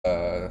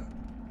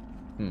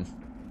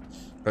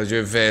Because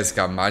you're a face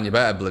cam, man. You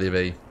better bloody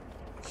be.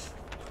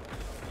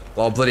 A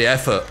lot of bloody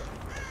effort.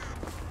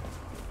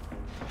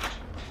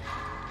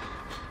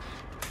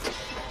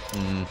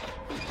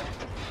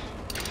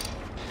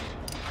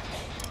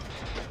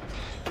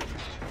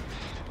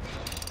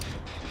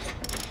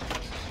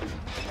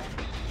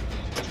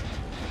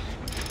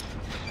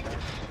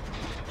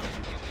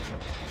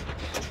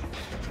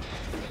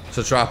 It's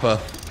a trapper.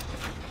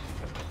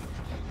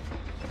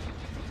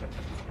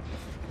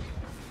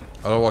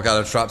 I don't know what kind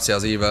of traps he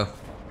has either.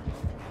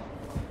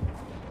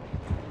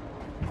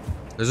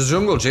 There's a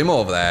jungle gym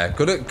over there.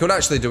 Could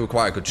actually do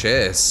quite a good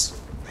chase.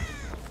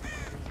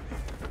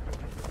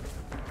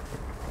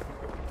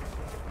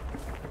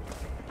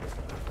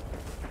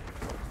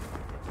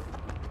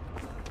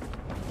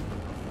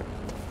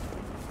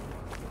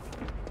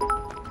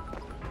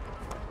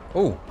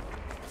 Oh.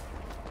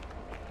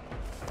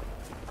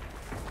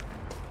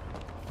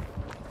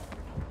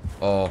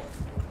 Oh.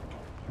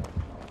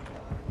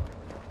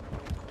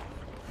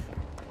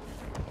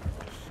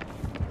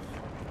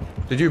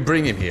 Did you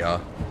bring him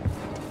here?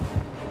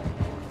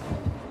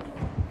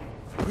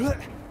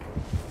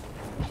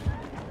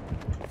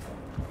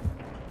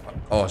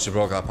 Oh, she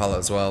broke that pallet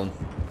as well.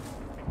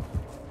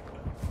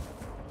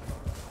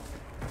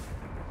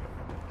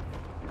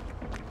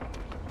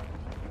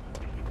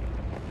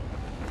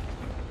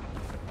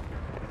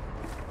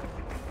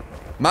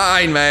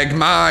 Mine, Meg,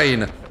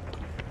 mine!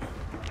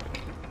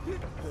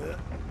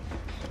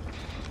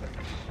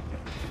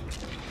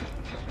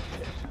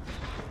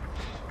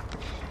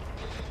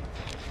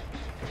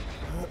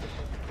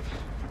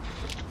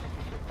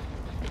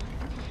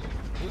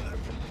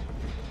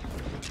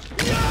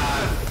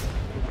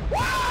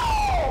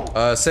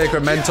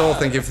 Sacred Mentor,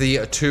 thank you for the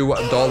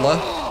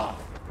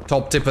 $2.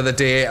 Top tip of the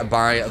day,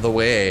 by the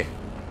way.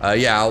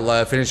 Yeah,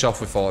 I'll finish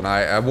off with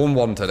Fortnite. I won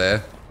one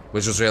today,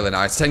 which was really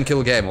nice. 10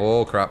 kill game,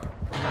 oh crap.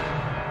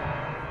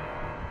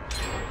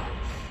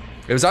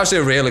 It was actually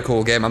a really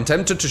cool game. I'm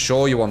tempted to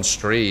show you on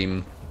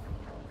stream.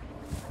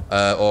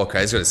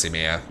 Okay, he's gonna see me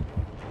here.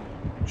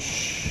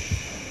 Shh.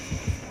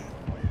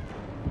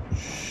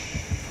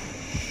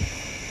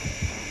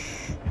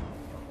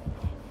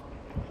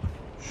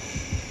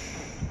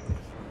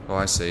 Oh,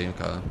 I see,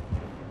 okay.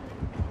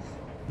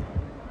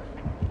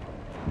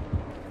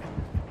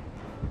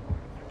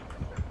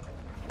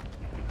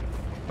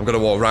 I'm gonna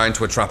walk right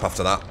into a trap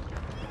after that.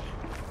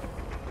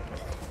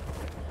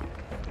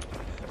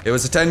 It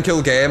was a 10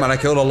 kill game and I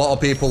killed a lot of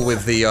people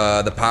with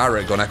the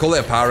pirate gun. I call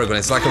it a pirate gun,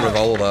 it's like a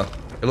revolver.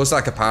 It looks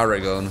like a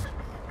pirate gun.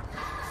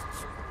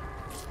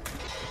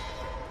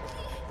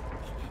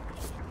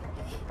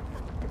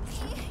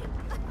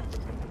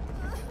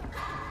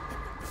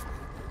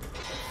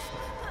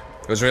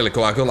 It was really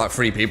cool. I killed like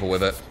 3 people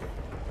with it.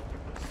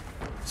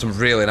 Some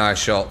really nice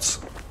shots.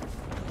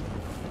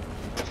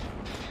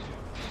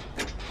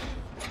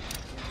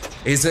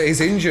 He's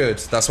injured.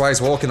 That's why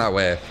he's walking that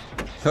way.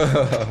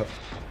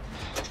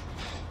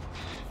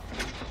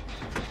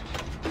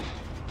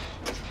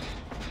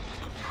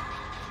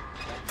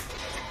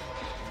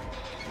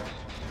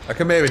 I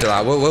can maybe do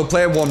that. We'll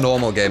play one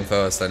normal game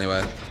first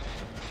anyway.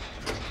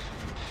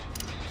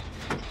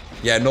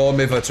 Yeah, no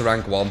Miver to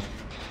rank 1.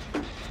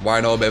 Why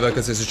no Miver?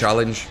 Because it's a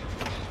challenge.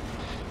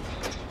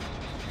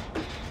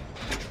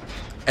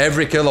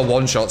 Every killer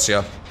one-shots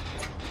you.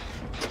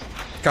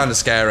 Kinda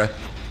scary.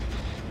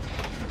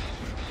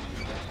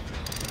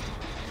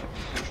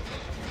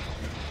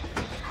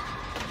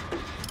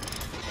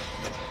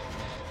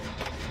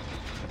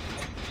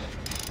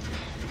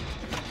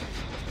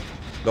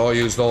 Don't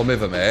use no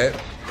Miver, mate.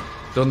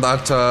 Doesn't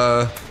that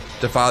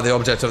defy the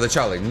object of the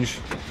challenge?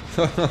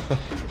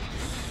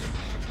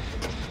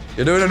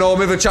 You're doing a no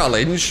Miver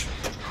challenge?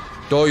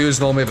 Don't use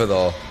no Miver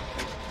though.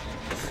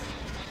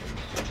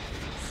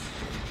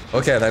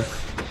 Okay then.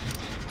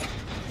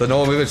 The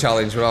no Miver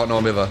challenge without no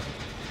Miver.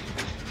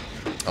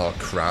 Oh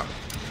crap.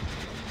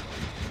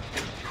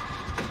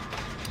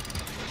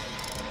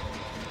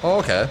 Oh,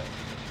 okay.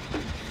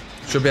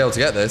 Should be able to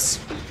get this.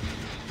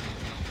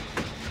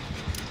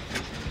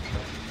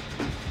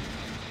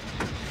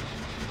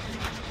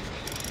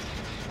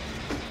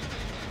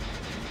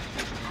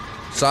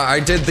 So I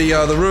did the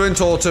Ruined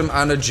Totem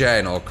and a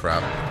Jane. Oh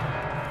crap.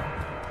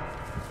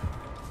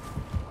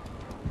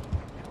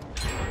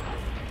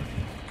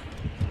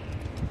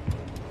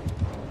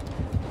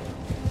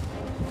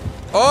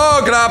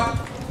 Oh crap!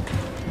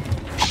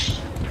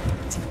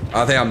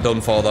 I think I'm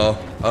done for though.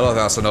 I don't think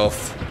that's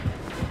enough.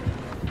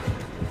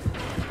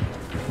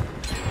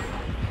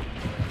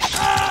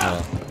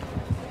 Oh.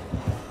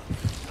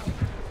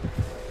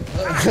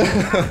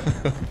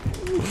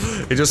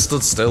 He just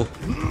stood still.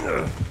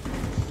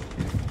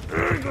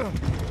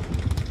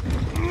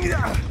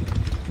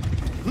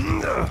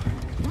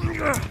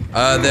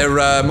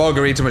 They're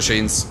margarita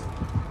machines.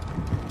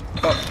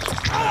 Oh.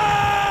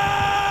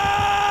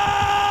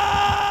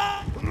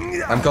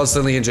 I'm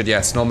constantly injured,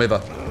 yes, no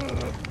Miver.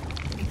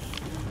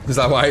 Is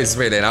that why it's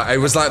spinning? It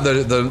was like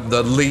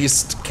the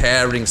least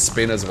caring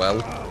spin as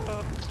well.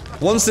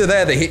 Once they're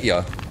there, they hit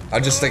you. I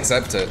just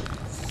accept it.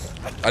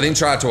 I didn't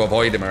try to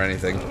avoid him or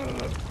anything.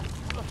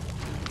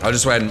 I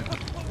just went...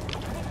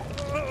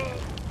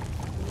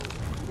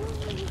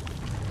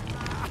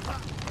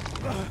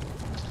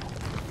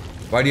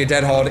 Why do you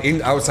dead hard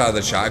in outside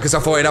the chat? Because I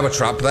thought he'd have a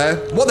trap there.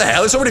 What the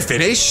hell? It's already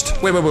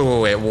finished? Wait,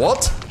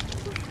 what?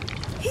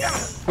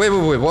 Wait,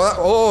 what?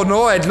 Oh,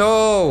 no, Ed,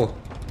 no!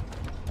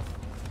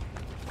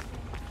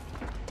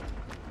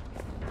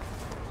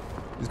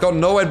 He's got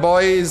NOED,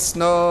 boys.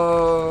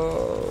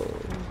 No.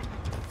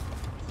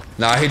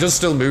 Nah, he does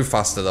still move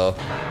faster, though.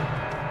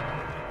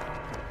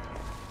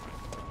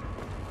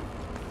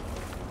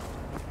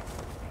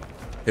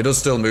 He does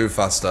still move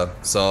faster,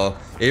 so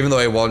even though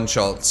he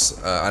one-shots,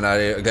 and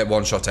I get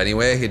one-shot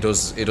anyway, he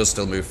does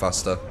still move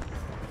faster.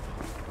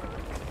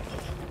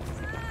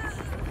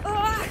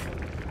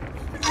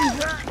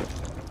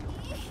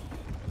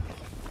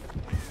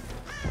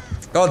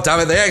 God damn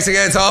it, the exit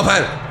gate's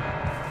open!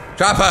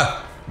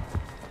 Trapper!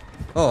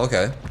 Oh,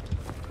 okay.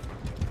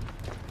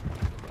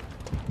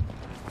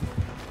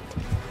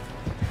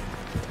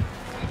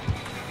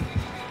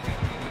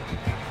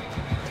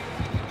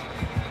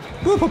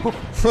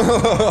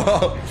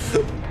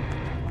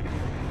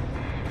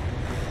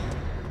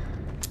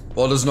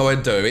 What does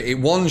NOED do? It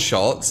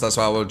one-shots, that's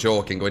why I was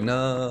joking, going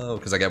no,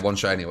 because I get one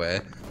shot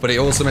anyway. But it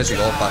also makes you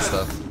go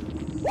faster.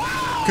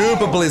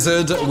 Cooper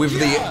Blizzard with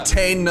the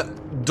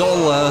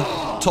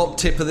 $10 top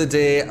tip of the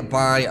day,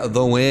 by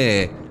the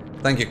way.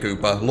 Thank you,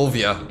 Cooper. Love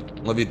you.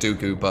 Love you too,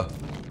 Cooper.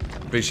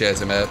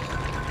 Appreciate it, mate.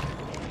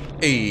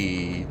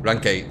 Hey,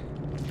 rank 8.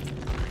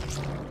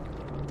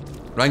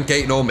 Rank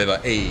 8 no me,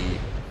 but hey.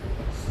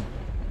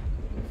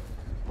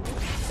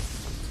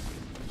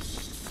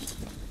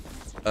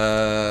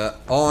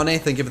 Arnie,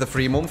 thank you for the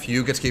free month.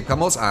 You get to keep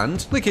camos, and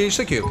Likish,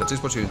 thank you. That's his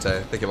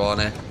opportunity. Thank you,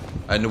 Arnie.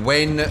 And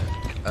when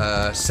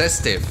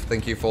Sestive,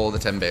 thank you for the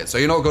 10 bits. So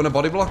you're not going to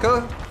body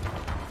blocker?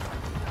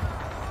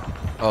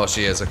 Oh,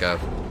 she is, okay.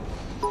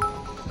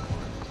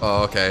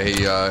 Oh, okay,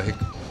 he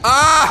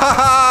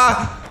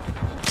ah!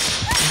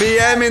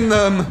 BMing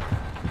them!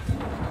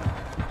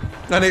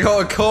 And he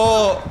got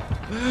caught!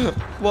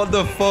 What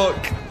the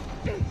fuck?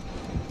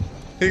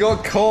 He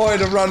got caught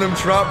in a random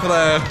trap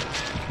there.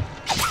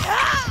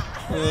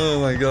 Oh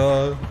my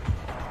god.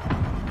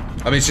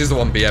 I mean, she's the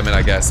one BMing,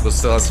 I guess, but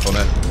still, that's funny.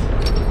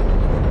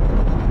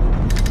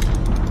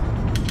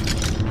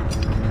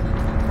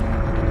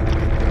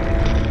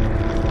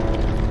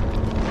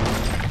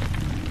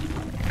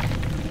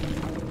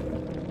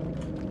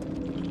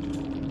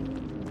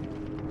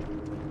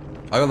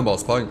 I got the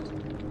most point.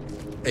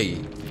 Hey.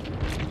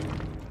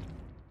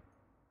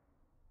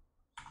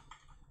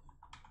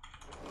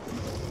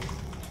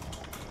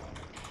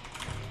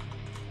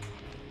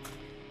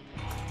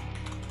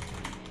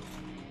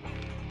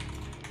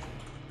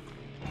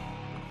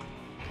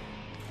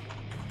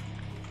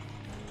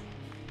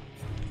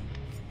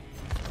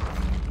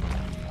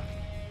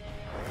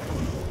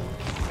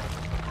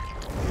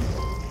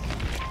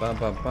 Bam,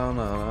 bam, bam,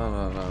 no,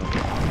 no, no, no.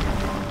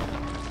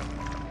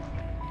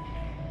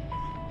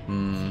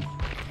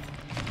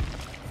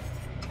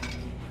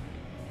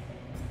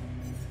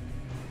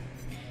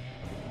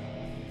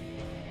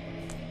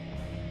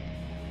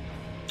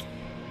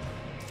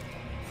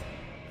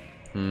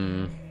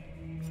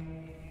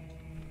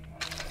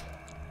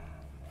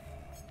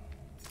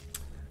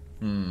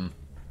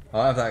 I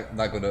don't have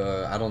that good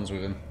add-ons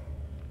with him.